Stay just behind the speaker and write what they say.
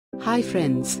Hi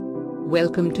friends.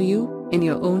 Welcome to you, in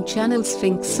your own channel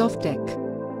Sphinx Soft Tech.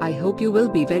 I hope you will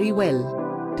be very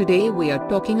well. Today we are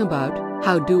talking about,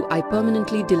 how do I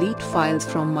permanently delete files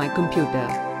from my computer.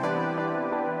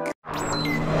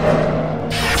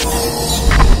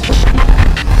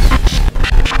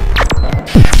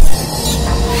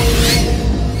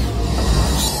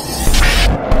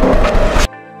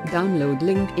 Download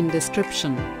link in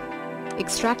description.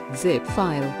 Extract zip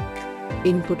file.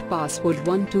 Input password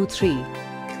 123.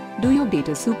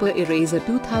 DoYourData Super Eraser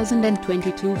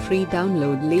 2022 free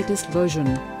download latest version.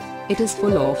 It is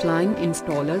full offline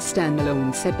installer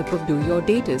standalone setup of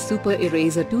DoYourData Super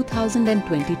Eraser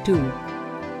 2022.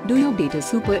 DoYourData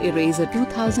Super Eraser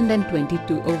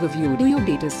 2022 overview.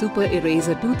 DoYourData Super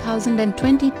Eraser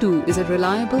 2022 is a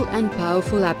reliable and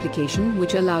powerful application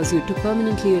which allows you to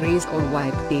permanently erase or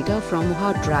wipe data from a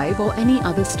hard drive or any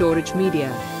other storage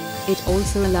media. It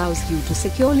also allows you to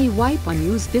securely wipe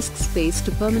unused disk space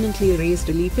to permanently erase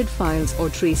deleted files or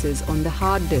traces on the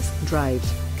hard disk drive.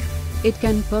 It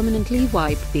can permanently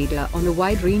wipe data on a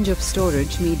wide range of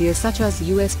storage media such as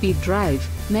USB drive,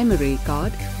 memory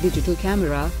card, digital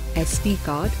camera, SD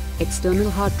card,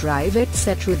 external hard drive,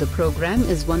 etc. The program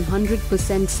is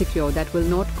 100% secure that will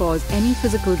not cause any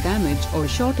physical damage or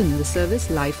shorten the service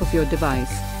life of your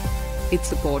device. It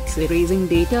supports erasing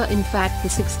data in FAT the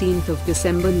 16th of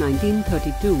December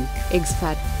 1932,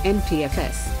 exFAT,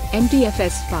 NTFS,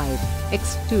 NTFS 5,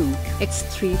 X2,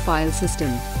 X3 file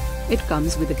system. It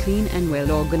comes with a clean and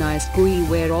well-organized GUI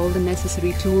where all the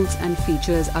necessary tools and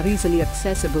features are easily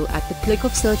accessible at the click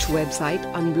of search website,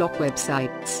 unblock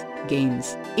websites,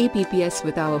 games, apps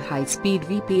with our high-speed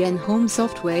VPN home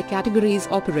software categories,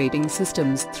 operating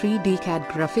systems, 3D CAD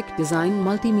graphic design,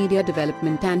 multimedia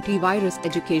development, antivirus,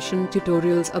 education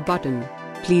tutorials. A button.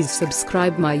 Please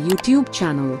subscribe my YouTube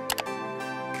channel.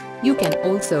 You can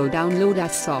also download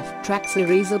as Soft Tracks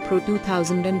Eraser Pro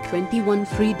 2021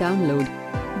 free download.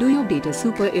 DoYourData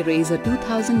Super Eraser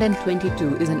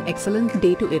 2022 is an excellent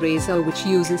data eraser which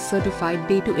uses certified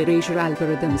data erasure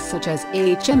algorithms such as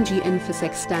HMG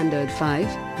Infosec Standard 5,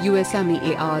 USAMI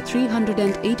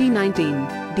AR38019,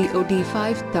 DoD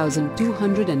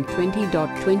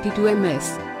 5220.22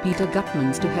 ms, Peter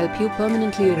Gutmann to help you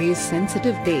permanently erase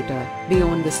sensitive data.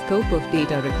 Beyond the scope of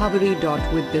data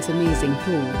recovery.With this amazing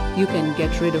tool, you can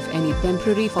get rid of any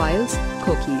temporary files,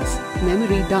 cookies,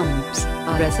 memory dumps,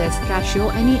 RSS cache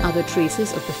or any other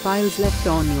traces of the files left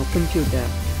on your computer.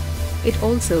 It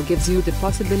also gives you the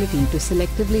possibility to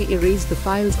selectively erase the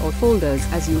files or folders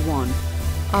as you want.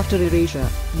 After erasure,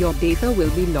 your data will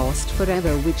be lost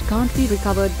forever, which can't be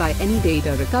recovered by any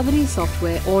data recovery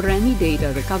software or any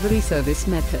data recovery service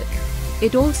method.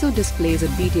 It also displays a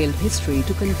detailed history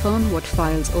to confirm what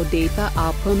files or data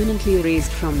are permanently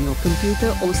erased from your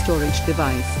computer or storage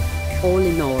device. All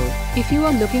in all, if you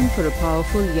are looking for a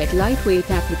powerful yet lightweight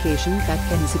application that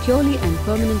can securely and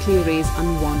permanently erase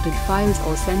unwanted files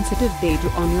or sensitive data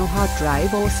on your hard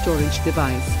drive or storage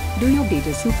device,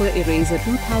 DoYourData Super Eraser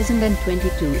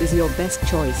 2022 is your best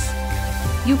choice.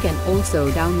 You can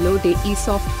also download a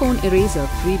eSoft Phone Eraser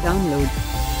free download.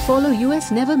 Follow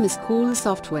US Never Miss Cool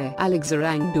Software. Alexa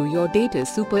rank DoYourData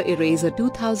Super Eraser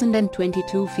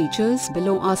 2022 features.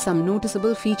 Below are some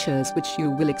noticeable features which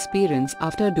you will experience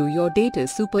after DoYourData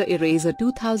Super Eraser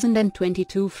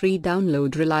 2022 free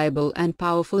download. Reliable and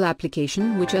powerful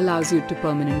application which allows you to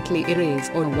permanently erase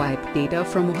or wipe data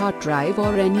from a hard drive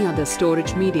or any other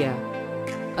storage media.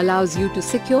 Allows you to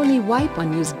securely wipe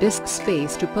unused disk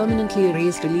space to permanently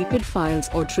erase deleted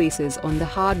files or traces on the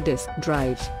hard disk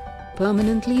drive.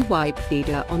 Permanently wipe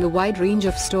data on a wide range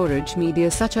of storage media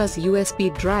such as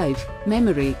USB drive,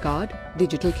 memory card,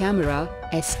 digital camera,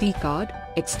 SD card,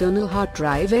 external hard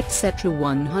drive, etc.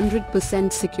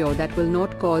 100% secure that will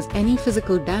not cause any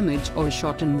physical damage or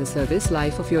shorten the service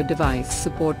life of your device.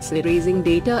 Supports erasing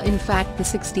data in FAT the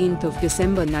 16th of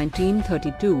December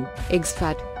 1932,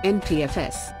 exFAT,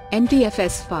 NTFS,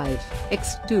 NTFS 5,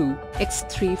 X2,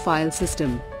 X3 file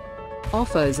system.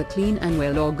 Offers a clean and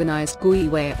well-organized GUI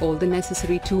where all the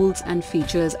necessary tools and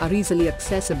features are easily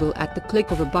accessible at the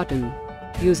click of a button.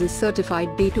 Uses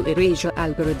certified data erasure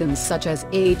algorithms such as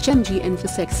HMG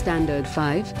Infosec Standard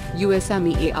 5,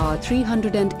 USAMI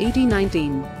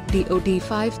AR38019, DoD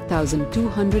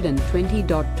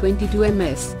 5220.22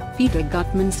 ms, Peter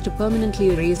Gutmann to permanently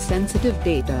erase sensitive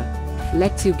data.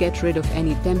 Lets you get rid of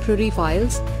any temporary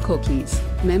files, cookies,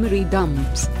 memory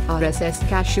dumps, RSS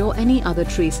cache or any other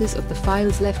traces of the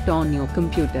files left on your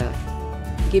computer.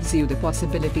 Gives you the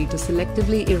possibility to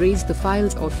selectively erase the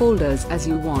files or folders as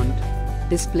you want.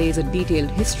 displays a detailed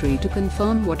history to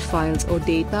confirm what files or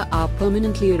data are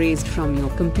permanently erased from your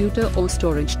computer or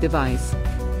storage device.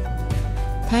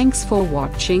 Thanks for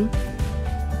watching.